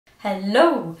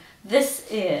Hello, this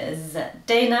is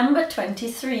day number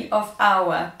 23 of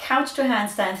our Couch to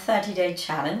Handstand 30-day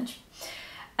challenge.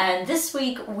 And this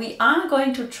week we are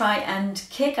going to try and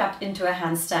kick up into a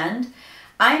handstand.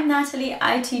 I'm Natalie,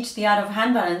 I teach the Art of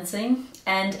Handbalancing.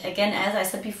 And again, as I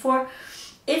said before,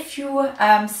 if you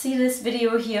see this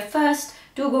video here first,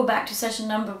 do go back to session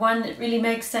number 1. It really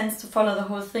makes sense to follow the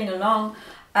whole thing along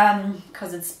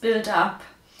because it's built up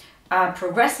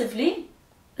progressively.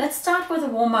 Let's start with a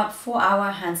warm-up for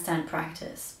our handstand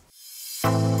practice.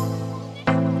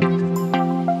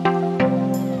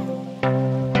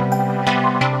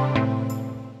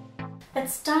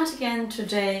 Let's start again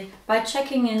today by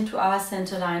checking into our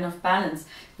center line of balance.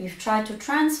 We've tried to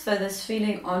transfer this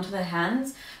feeling onto the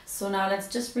hands. So now let's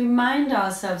just remind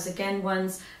ourselves again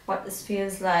once what this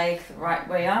feels like, the right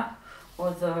way up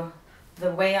or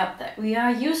the way up that we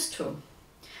are used to.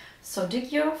 So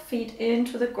dig your feet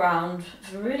into the ground,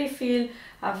 really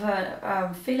have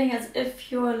a feeling as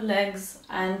if your legs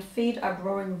and feet are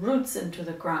growing roots into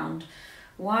the ground,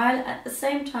 while at the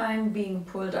same time being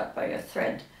pulled up by your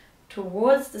thread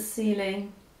towards the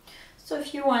ceiling. So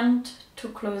if you want to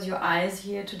close your eyes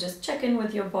here to just check in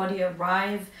with your body,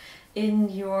 arrive in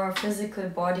your physical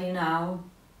body now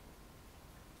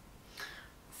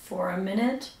for a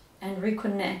minute and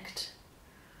reconnect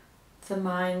the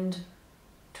mind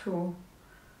to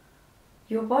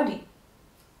your body.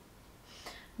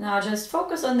 Now just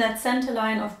focus on that center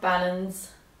line of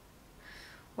balance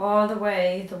all the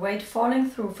way, the weight falling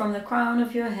through from the crown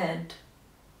of your head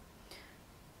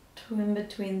to in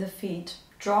between the feet,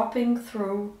 dropping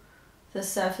through the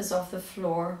surface of the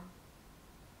floor,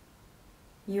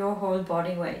 your whole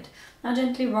body weight. Now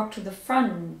gently rock to the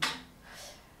front.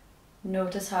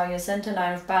 Notice how your center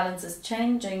line of balance is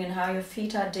changing and how your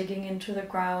feet are digging into the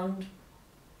ground.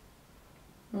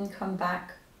 And come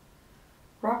back,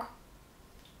 rock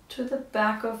to the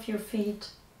back of your feet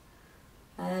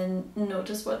and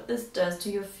notice what this does to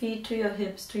your feet, to your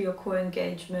hips, to your core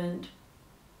engagement.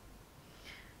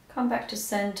 Come back to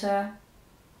center,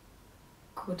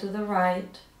 go to the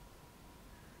right.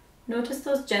 Notice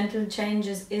those gentle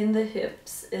changes in the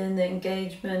hips, in the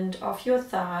engagement of your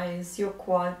thighs, your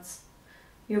quads,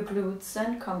 your glutes,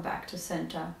 and come back to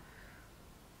center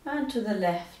and to the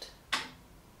left.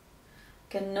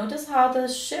 Again, notice how the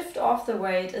shift of the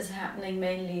weight is happening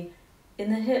mainly in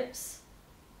the hips.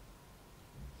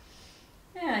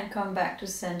 And come back to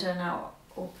center now.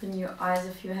 Open your eyes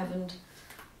if you haven't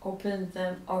opened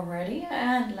them already.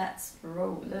 And let's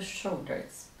roll the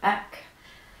shoulders back.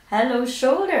 Hello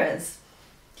shoulders.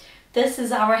 This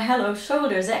is our hello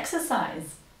shoulders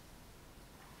exercise.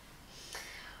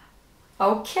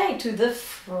 Okay, to the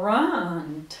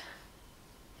front.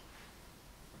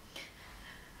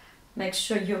 Make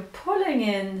sure you're pulling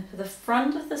in the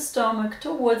front of the stomach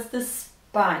towards the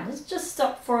spine. Let's just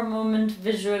stop for a moment,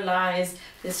 visualize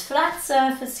this flat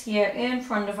surface here in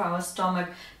front of our stomach.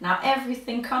 Now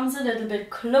everything comes a little bit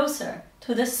closer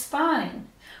to the spine.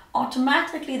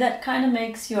 Automatically that kind of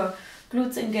makes your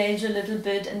glutes engage a little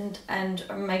bit and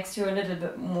makes you a little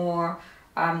bit more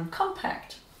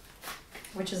compact,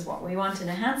 which is what we want in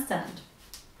a handstand.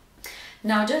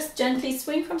 Now just gently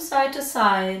swing from side to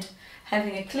side,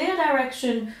 having a clear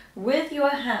direction with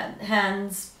your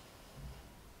hands,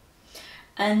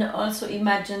 and also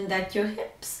imagine that your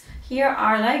hips here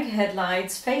are like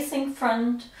headlights facing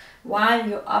front while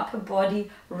your upper body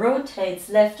rotates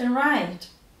left and right.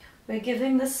 We're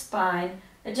giving the spine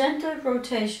a gentle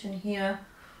rotation here,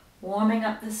 warming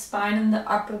up the spine and the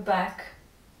upper back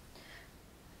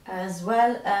as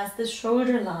well as the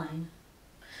shoulder line.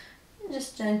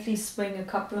 Just gently swing a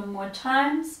couple of more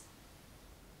times.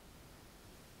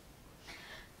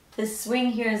 This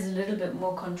swing here is a little bit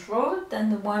more controlled than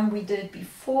the one we did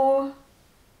before.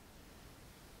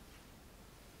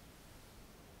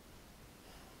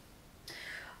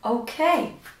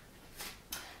 Okay,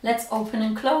 let's open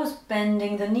and close,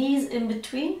 bending the knees in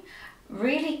between.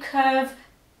 Really curve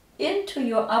into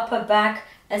your upper back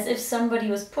as if somebody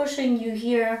was pushing you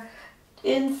here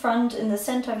in front, in the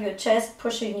center of your chest,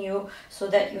 pushing you so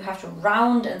that you have to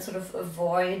round and sort of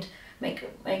avoid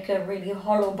make a really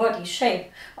hollow body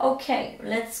shape. Okay,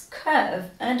 let's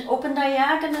curve and open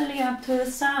diagonally up to the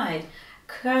side.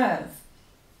 Curve,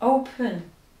 open,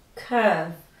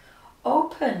 curve,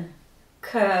 open,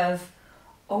 curve,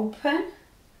 open,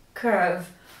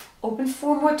 curve. Open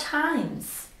 4 more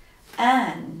times.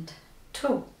 And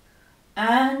 2,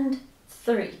 and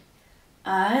 3,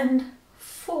 and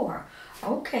 4.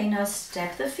 Okay, now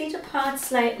step the feet apart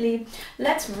slightly.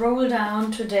 Let's roll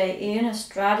down today in a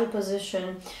straddle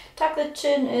position. Tuck the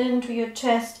chin into your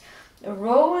chest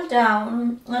roll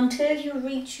down until you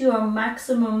reach your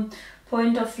maximum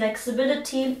point of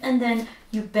flexibility, and then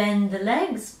you bend the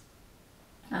legs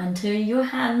until your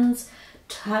hands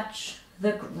touch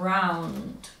the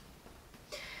ground.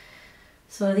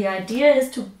 So the idea is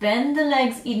to bend the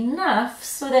legs enough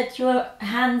so that your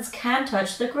hands can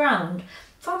touch the ground.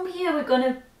 From here we're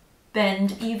going to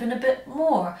bend even a bit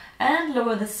more and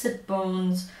lower the sit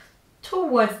bones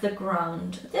towards the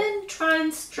ground. Then try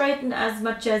and straighten as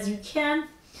much as you can.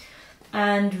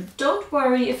 And don't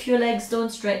worry if your legs don't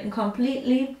straighten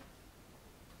completely.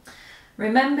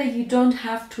 Remember, you don't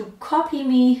have to copy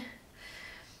me.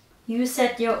 You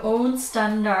set your own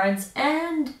standards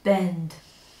and bend.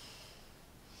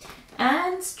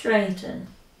 And straighten.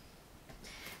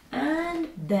 And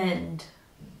bend.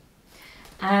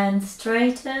 And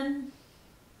straighten.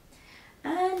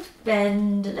 And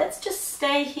bend. Let's just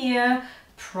stay here.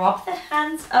 Prop the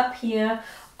hands up here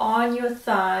on your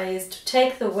thighs to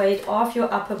take the weight off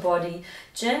your upper body.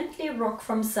 Gently rock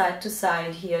from side to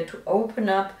side here to open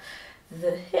up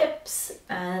the hips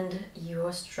and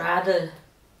your straddle.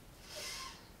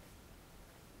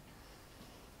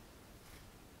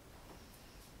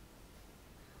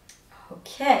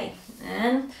 Okay,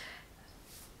 and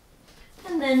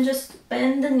then just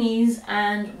bend the knees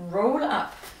and roll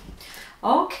up.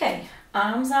 Okay,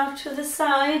 arms out to the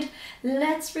side.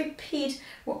 Let's repeat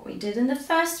what we did in the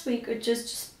first week, which is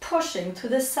just pushing to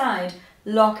the side,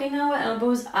 locking our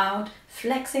elbows out,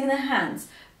 flexing the hands.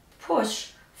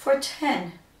 Push for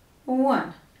 10.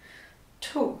 1,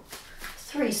 2,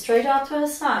 3. Straight out to the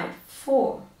side.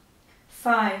 4,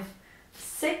 5,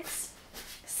 6,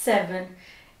 7,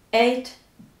 8,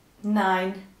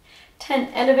 9,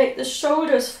 10. Elevate the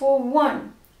shoulders for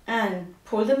 1 and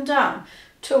pull them down.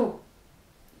 2,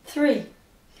 3,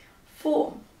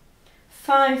 4,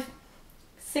 5,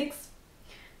 6,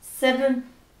 7,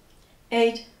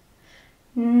 8,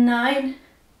 9,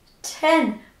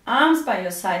 10. Arms by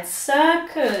your side,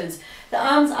 circles. The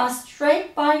arms are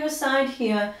straight by your side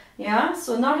here. Yeah,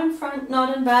 so not in front,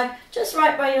 not in back, just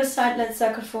right by your side. Let's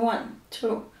circle for 1,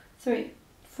 2, 3,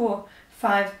 4,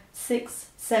 5, 6,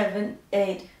 7,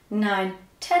 8, 9,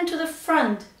 10 to the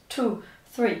front. 2,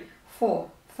 3,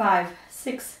 4, 5,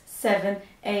 6, 7,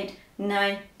 8,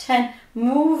 9, 10.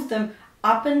 Move them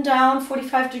up and down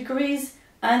 45 degrees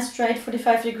and straight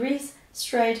 45 degrees,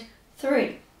 straight.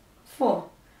 3, 4,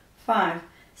 5,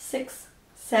 6,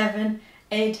 7,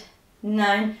 8,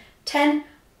 9, 10.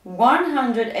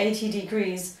 180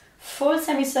 degrees. Full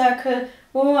semicircle.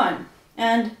 1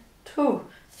 and 2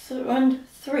 and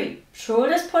 3.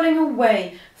 Shoulders pulling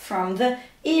away from the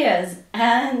ears.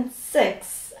 And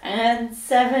 6 and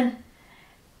 7,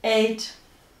 8,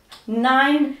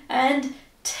 9 and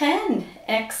 10.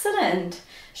 Excellent.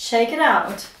 Shake it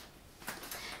out.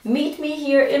 Meet me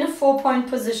here in a 4-point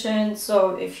position.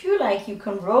 So if you like, you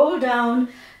can roll down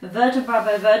vertebra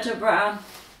by vertebra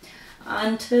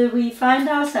until we find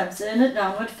ourselves in a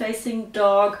downward facing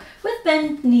dog with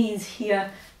bent knees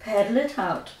here. Pedal it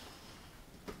out.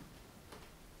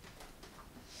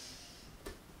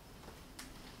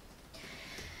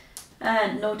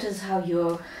 And notice how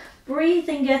your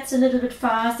breathing gets a little bit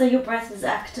faster, your breath is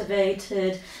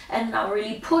activated, and now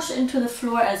really push into the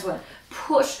floor as well.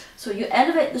 Push, so you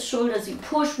elevate the shoulders, you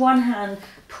push one hand,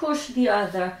 push the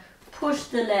other, push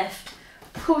the left,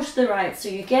 push the right, so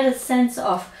you get a sense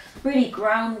of really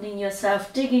grounding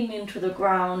yourself, digging into the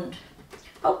ground.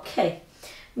 Okay,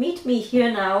 meet me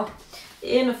here now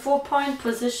in a 4-point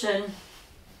position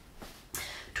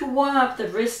to warm up the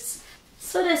wrists.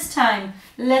 So this time,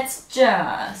 let's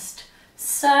just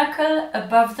circle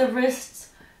above the wrists,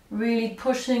 really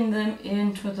pushing them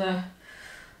into the,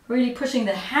 really pushing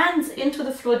the hands into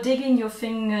the floor, digging your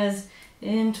fingers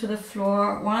into the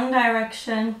floor, one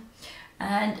direction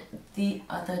and the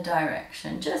other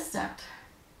direction, just that.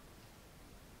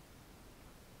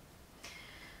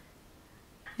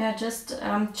 Yeah, just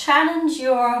challenge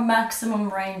your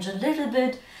maximum range a little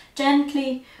bit,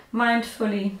 gently,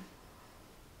 mindfully.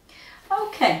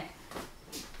 Okay,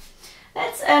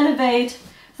 let's elevate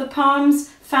the palms,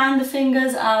 fan the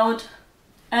fingers out,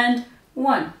 and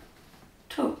 1,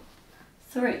 2,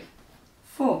 3,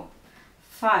 4,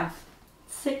 5,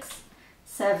 6,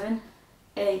 7,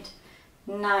 8,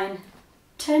 9,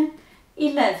 10,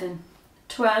 11,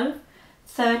 12,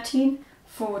 13,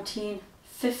 14,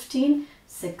 15,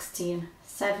 16,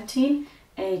 17,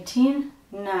 18,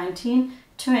 19,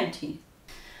 20.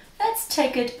 Let's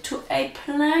take it to a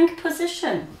plank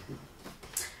position.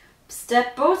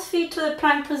 Step both feet to the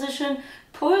plank position,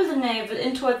 pull the navel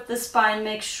into the spine,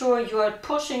 make sure you're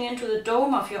pushing into the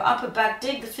dome of your upper back,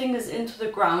 dig the fingers into the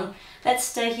ground. Let's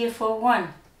stay here for 1,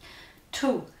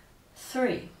 2,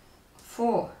 3,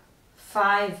 4,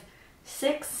 5,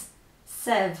 6,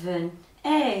 7,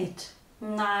 8,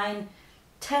 9,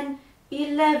 10,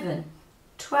 11,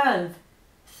 12,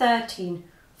 13,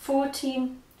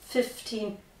 14,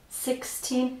 15,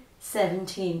 16,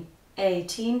 17,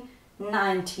 18,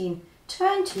 19,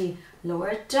 20. Lower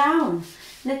it down.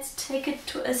 Let's take it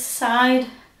to a side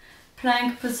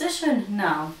plank position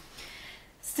now.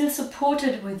 Still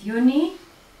supported with your knee.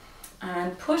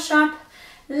 And push up.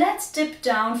 Let's dip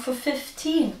down for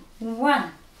 15.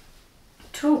 1,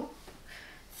 2,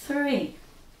 3,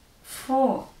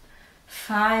 4,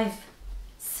 5,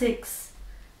 6,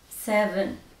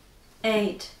 7,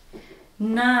 8,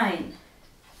 9,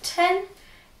 10,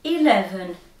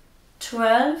 11,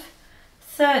 12,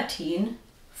 13,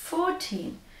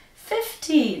 14,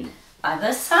 15.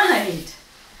 Other side.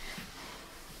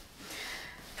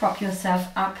 Prop yourself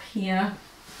up here.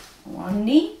 One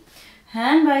knee,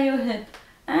 hand by your hip,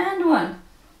 and 1,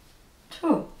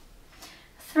 2,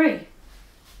 3,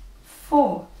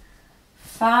 4,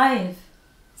 5,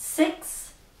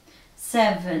 6,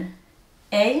 7,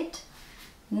 8,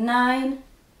 9,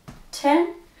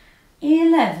 10,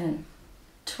 11,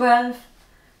 12,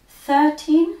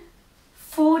 13,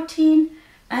 14,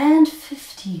 and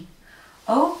 15.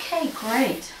 Okay,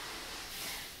 great.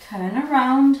 Turn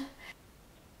around.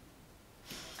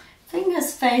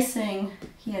 Fingers facing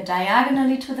here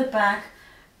diagonally to the back,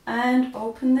 and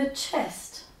open the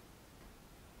chest.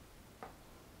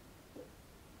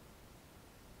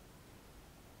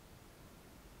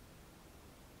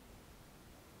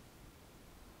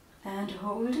 And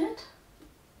hold it.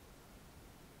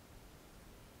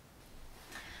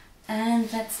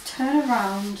 And let's turn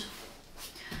around.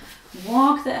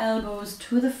 Walk the elbows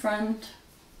to the front.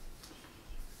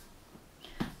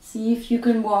 See if you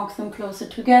can walk them closer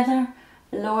together.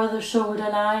 Lower the shoulder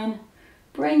line.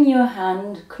 Bring your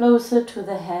hand closer to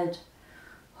the head.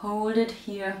 Hold it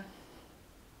here.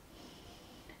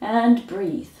 And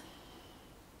breathe.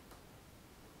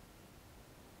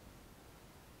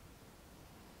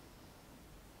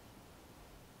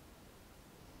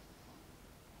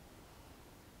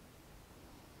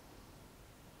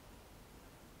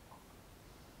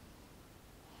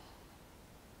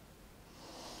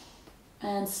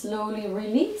 And slowly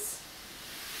release.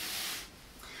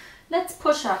 Let's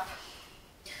push up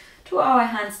to our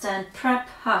handstand prep,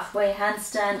 halfway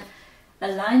handstand.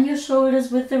 Align your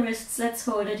shoulders with the wrists. Let's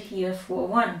hold it here for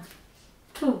 1,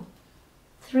 2,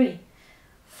 3,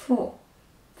 4,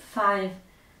 5,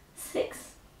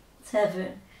 6,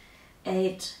 7,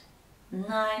 8,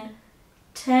 9,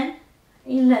 10,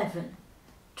 11,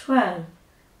 12,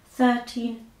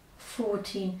 13,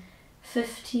 14,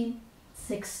 15,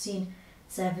 16,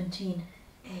 17,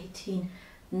 18,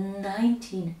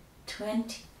 19,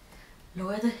 20.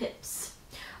 Lower the hips.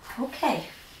 Okay,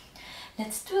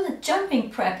 let's do the jumping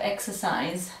prep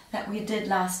exercise that we did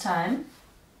last time.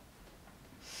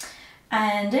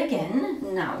 And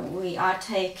again, now we are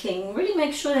taking, really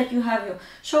make sure that you have your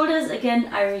shoulders, again,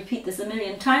 I repeat this a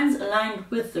million times, aligned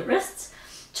with the wrists.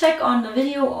 Check on the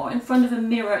video or in front of a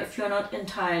mirror if you're not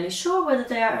entirely sure whether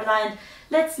they are aligned.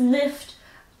 Let's lift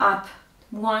up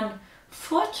one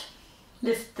foot,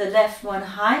 lift the left one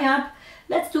high up.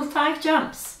 Let's do 5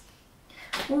 jumps.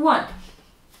 1,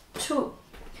 2,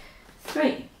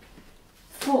 3,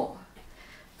 4,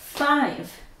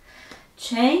 5.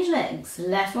 Change legs.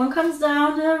 Left one comes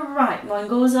down, the right one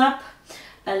goes up.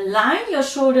 Align your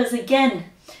shoulders again.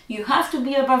 You have to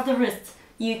be above the wrists.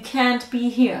 You can't be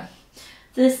here.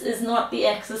 This is not the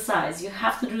exercise. You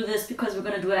have to do this because we're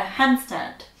going to do a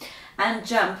handstand. And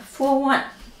jump for 1,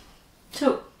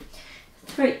 2,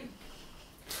 3,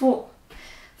 4,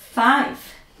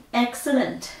 5.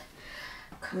 Excellent.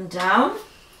 Come down,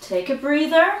 take a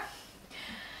breather.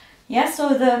 Yeah,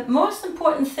 so the most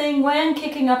important thing when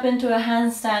kicking up into a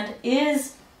handstand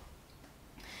is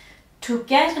to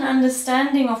get an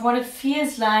understanding of what it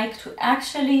feels like to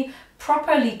actually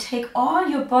properly take all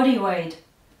your body weight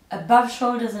above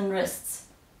shoulders and wrists.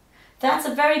 That's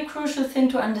a very crucial thing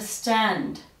to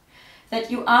understand, that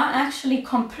you are actually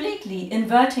completely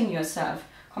inverting yourself,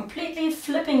 completely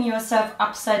flipping yourself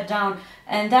upside down.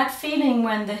 And that feeling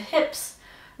when the hips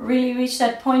really reach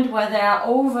that point where they are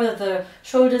over the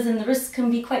shoulders and the wrists can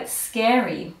be quite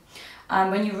scary.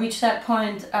 When you reach that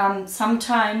point,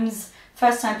 sometimes,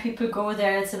 first time people go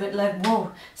there, it's a bit like,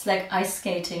 whoa, it's like ice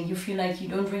skating. You feel like you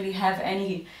don't really have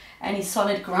any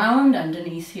solid ground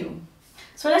underneath you.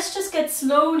 So let's just get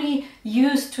slowly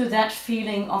used to that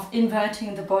feeling of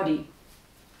inverting the body.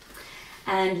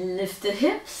 And lift the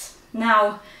hips.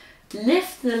 Now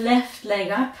lift the left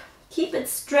leg up, keep it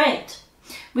straight.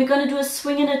 we're going to do a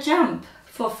swing and a jump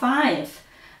for 5,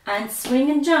 and swing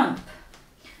and jump,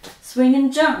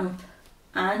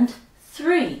 and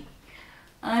 3,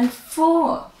 and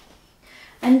 4,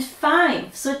 and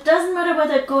 5. So it doesn't matter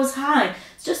whether it goes high.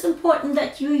 It's just important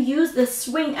that you use the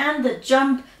swing and the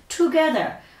jump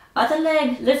together. Other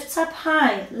leg lifts up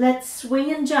high. Let's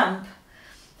swing and jump,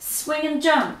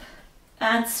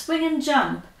 and swing and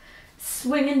jump,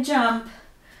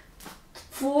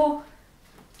 4,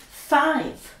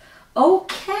 5.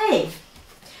 Okay,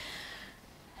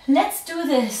 let's do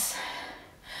this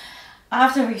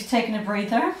after we've taken a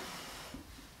breather.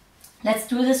 Let's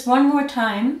do this one more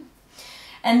time,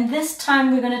 and this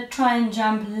time we're going to try and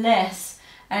jump less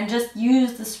and just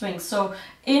use the swing. So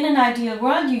in an ideal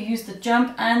world you use the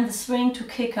jump and the swing to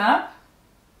kick up,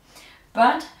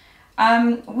 but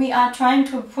we are trying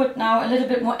to put now a little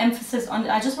bit more emphasis on,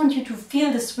 I just want you to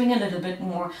feel the swing a little bit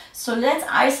more. So let's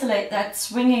isolate that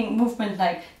swinging movement,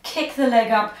 like kick the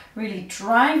leg up, really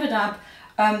drive it up.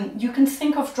 You can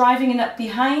think of driving it up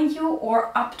behind you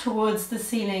or up towards the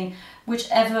ceiling,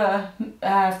 whichever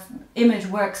image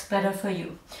works better for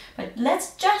you. But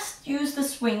let's just use the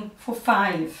swing for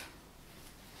 5.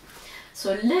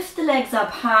 So lift the legs up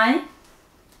high,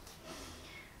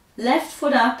 left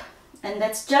foot up, and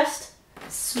let's just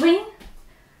swing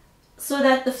so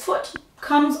that the foot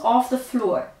comes off the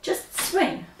floor. Just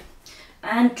swing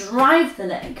and drive the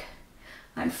leg,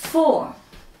 and 4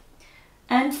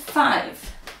 and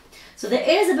 5. So there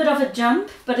is a bit of a jump,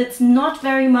 but it's not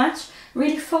very much.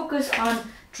 Really focus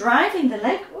on driving the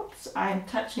leg. Oops, I'm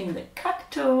touching the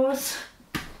cactus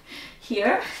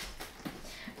here.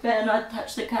 Better not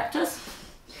touch the cactus.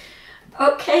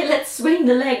 Okay, let's swing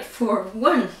the leg for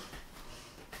 1,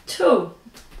 2,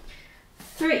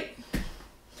 3,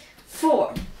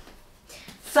 4,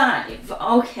 5.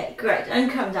 Okay, great, and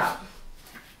come down.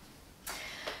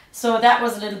 So that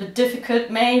was a little bit difficult.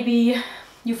 Maybe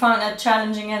you found that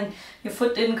challenging and your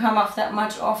foot didn't come off that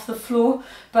much off the floor,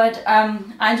 but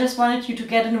I just wanted you to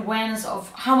get an awareness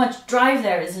of how much drive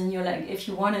there is in your leg if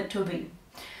you want it to be.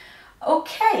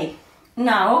 Okay,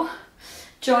 now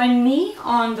join me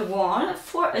on the wall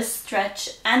for a stretch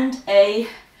and a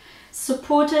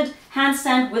supported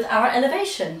handstand with our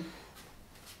elevation.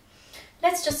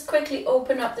 Let's just quickly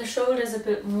open up the shoulders a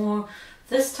bit more.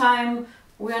 This time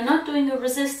we are not doing a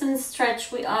resistance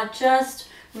stretch, we are just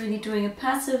really doing a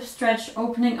passive stretch,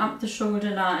 opening up the shoulder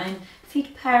line,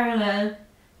 feet parallel,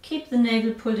 keep the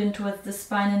navel pulled in towards the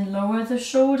spine and lower the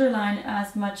shoulder line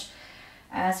as much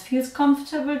as feels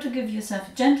comfortable to give yourself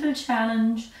a gentle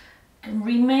challenge.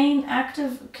 Remain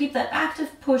active, keep that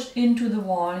active push into the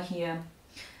wall here.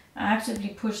 Actively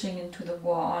pushing into the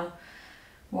wall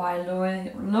while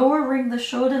lowering the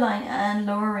shoulder line and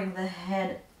lowering the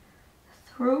head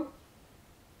through.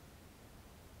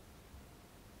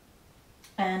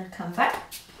 And come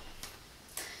back.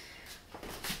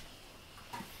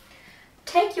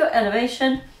 Take your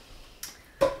elevation,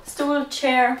 stool,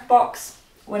 chair, box,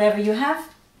 whatever you have.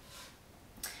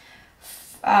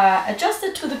 Adjust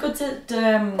it to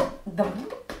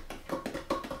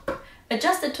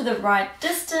the right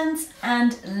distance,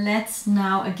 and let's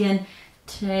now again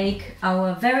take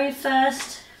our very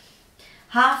first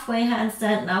halfway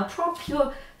handstand. Now prop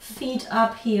your feet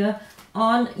up here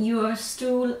on your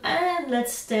stool and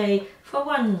let's stay for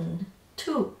 1,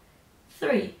 2,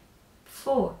 3,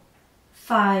 4,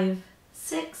 5,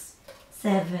 6,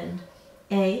 7,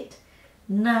 8,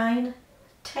 9,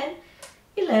 10,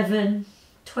 11,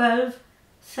 12,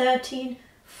 13,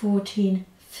 14,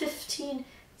 15,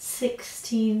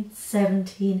 16,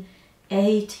 17,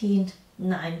 18,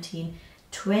 19,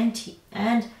 20,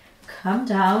 and come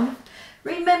down.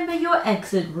 Remember your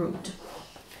exit route.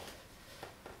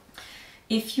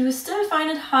 If you still find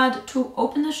it hard to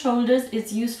open the shoulders,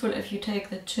 it's useful if you take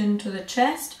the chin to the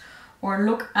chest or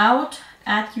look out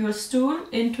at your stool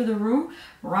into the room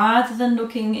rather than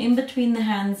looking in between the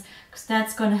hands, because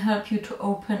that's going to help you to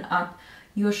open up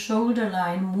your shoulder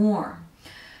line more.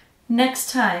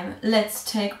 Next time, let's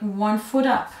take one foot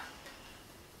up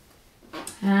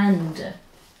and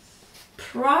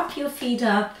prop your feet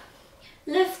up.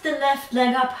 Lift the left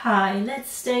leg up high.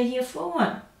 Let's stay here for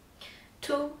 1,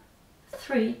 2,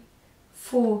 3,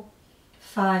 4,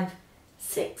 5,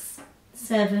 6,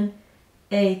 7,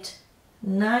 8,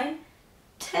 9,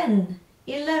 10,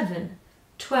 11,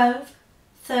 12,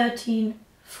 13,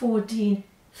 14,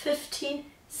 15,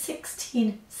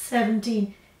 16,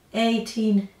 17,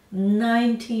 18,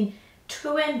 19,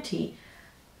 20.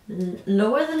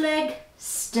 Lower the leg,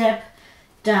 step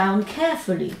down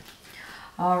carefully.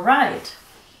 All right,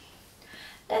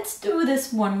 let's do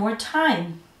this one more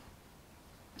time.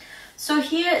 So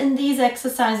here in these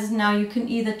exercises now you can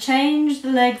either change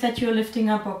the leg that you're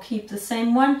lifting up or keep the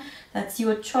same one. That's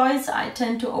your choice. I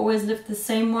tend to always lift the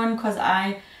same one because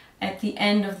I, at the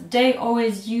end of the day,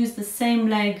 always use the same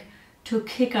leg to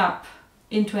kick up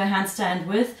into a handstand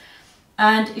with.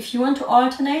 And if you want to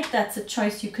alternate, that's a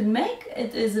choice you can make.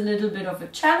 It is a little bit of a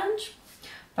challenge,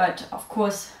 but of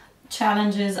course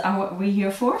challenges are what we're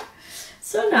here for.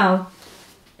 So now,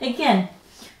 again,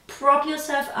 prop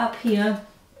yourself up here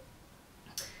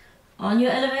on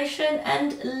your elevation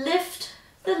and lift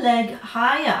the leg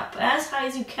high up, as high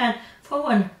as you can, for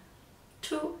 1,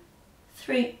 2,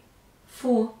 3,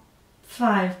 4,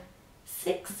 5,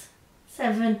 6,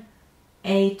 7,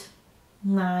 8,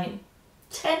 9,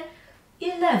 10,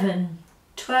 11,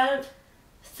 12,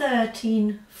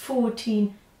 13,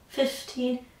 14,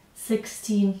 15,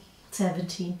 16,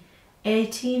 17,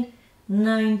 18,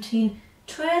 19,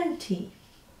 20.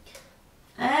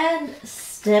 And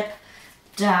step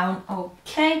down.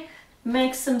 Okay,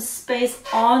 make some space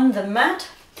on the mat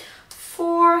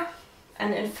for,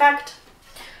 and in fact,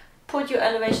 put your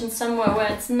elevation somewhere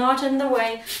where it's not in the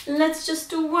way. Let's just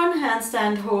do one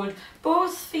handstand hold,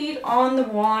 both feet on the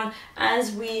wall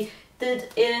as we did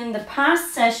in the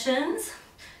past sessions,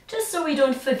 just so we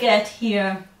don't forget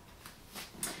here.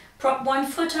 Prop one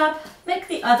foot up, make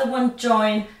the other one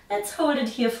join. Let's hold it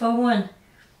here for 1,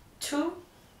 2,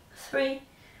 3,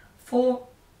 4,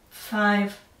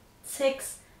 5,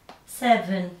 6,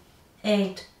 7,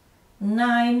 8,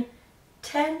 9,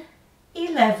 10,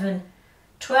 11,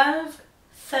 12,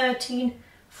 13,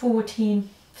 14,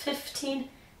 15,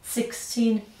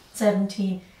 16,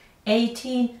 17,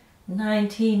 18,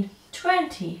 19,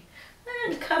 20.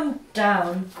 And come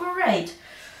down. Great.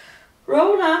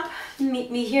 Roll up,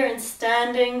 meet me here in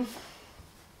standing.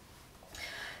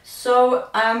 So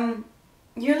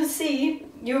you'll see,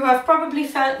 you have probably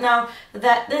felt now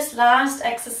that this last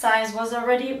exercise was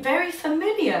already very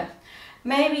familiar.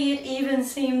 Maybe it even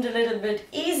seemed a little bit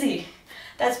easy.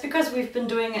 That's because we've been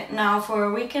doing it now for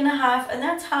a week and a half, and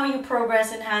that's how you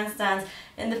progress in handstands.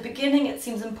 In the beginning it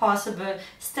seems impossible.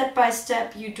 Step by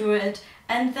step you do it,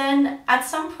 and then at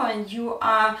some point you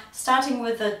are starting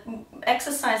with an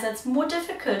exercise that's more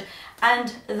difficult,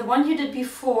 and the one you did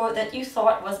before that you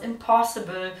thought was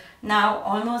impossible now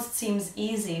almost seems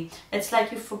easy. It's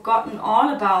like you've forgotten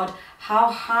all about how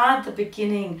hard the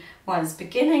beginning was.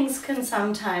 Beginnings can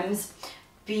sometimes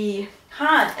be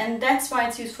hard, and that's why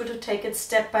it's useful to take it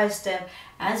step by step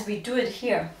as we do it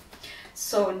here.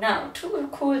 So now, to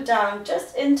cool down,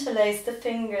 just interlace the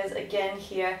fingers again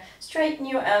here, straighten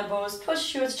your elbows,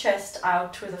 push your chest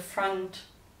out to the front.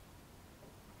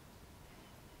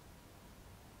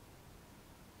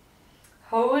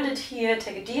 Hold it here,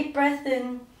 take a deep breath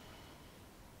in,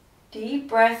 deep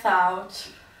breath out.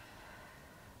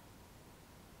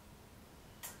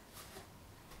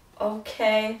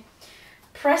 Okay.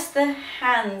 Press the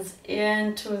hands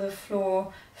into the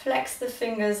floor, flex the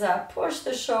fingers up, push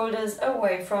the shoulders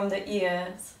away from the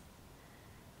ears.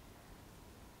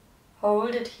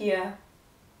 Hold it here.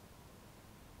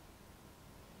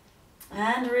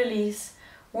 And release.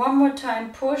 One more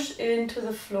time, push into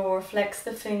the floor, flex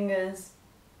the fingers.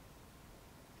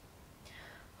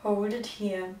 Hold it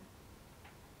here.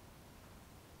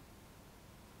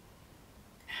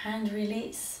 And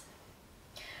release.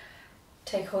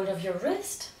 Take hold of your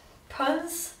wrist,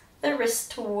 pulse the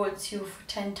wrist towards you for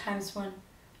 10 times. 1,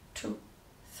 2,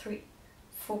 3,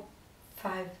 4,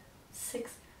 5,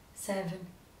 6, 7,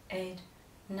 8,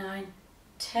 9,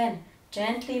 10.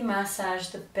 Gently massage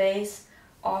the base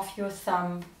of your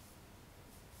thumb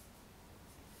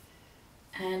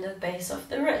and the base of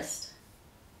the wrist.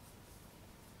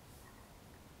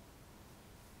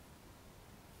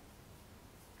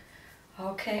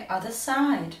 Okay, other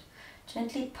side.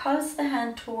 Gently pulse the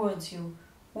hand towards you.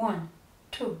 1,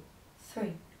 2,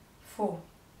 3, 4,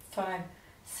 5,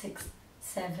 6,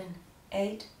 7,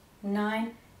 8,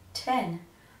 9, 10.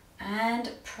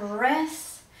 And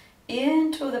press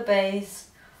into the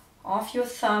base of your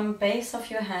thumb, base of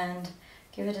your hand.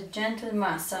 Give it a gentle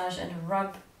massage and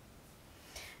rub.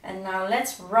 And now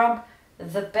let's rub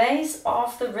the base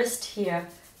of the wrist here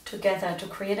together to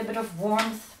create a bit of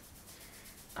warmth.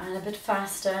 And a bit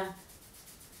faster.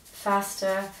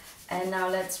 Faster, and now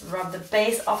let's rub the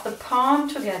base of the palm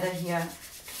together here.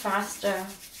 Faster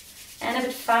and a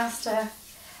bit faster.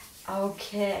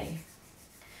 Okay,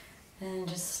 and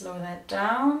just slow that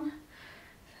down.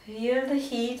 Feel the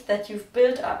heat that you've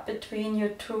built up between your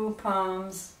two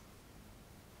palms,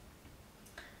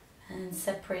 and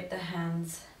separate the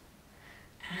hands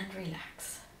and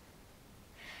relax.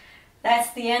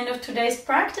 That's the end of today's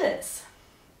practice.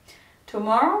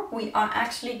 Tomorrow we are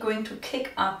actually going to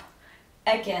kick up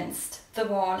against the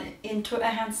wall into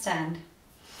a handstand.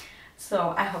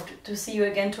 So I hope to see you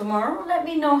again tomorrow. Let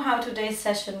me know how today's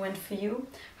session went for you,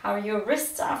 how your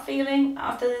wrists are feeling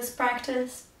after this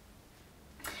practice.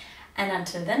 And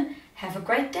until then, have a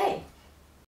great day.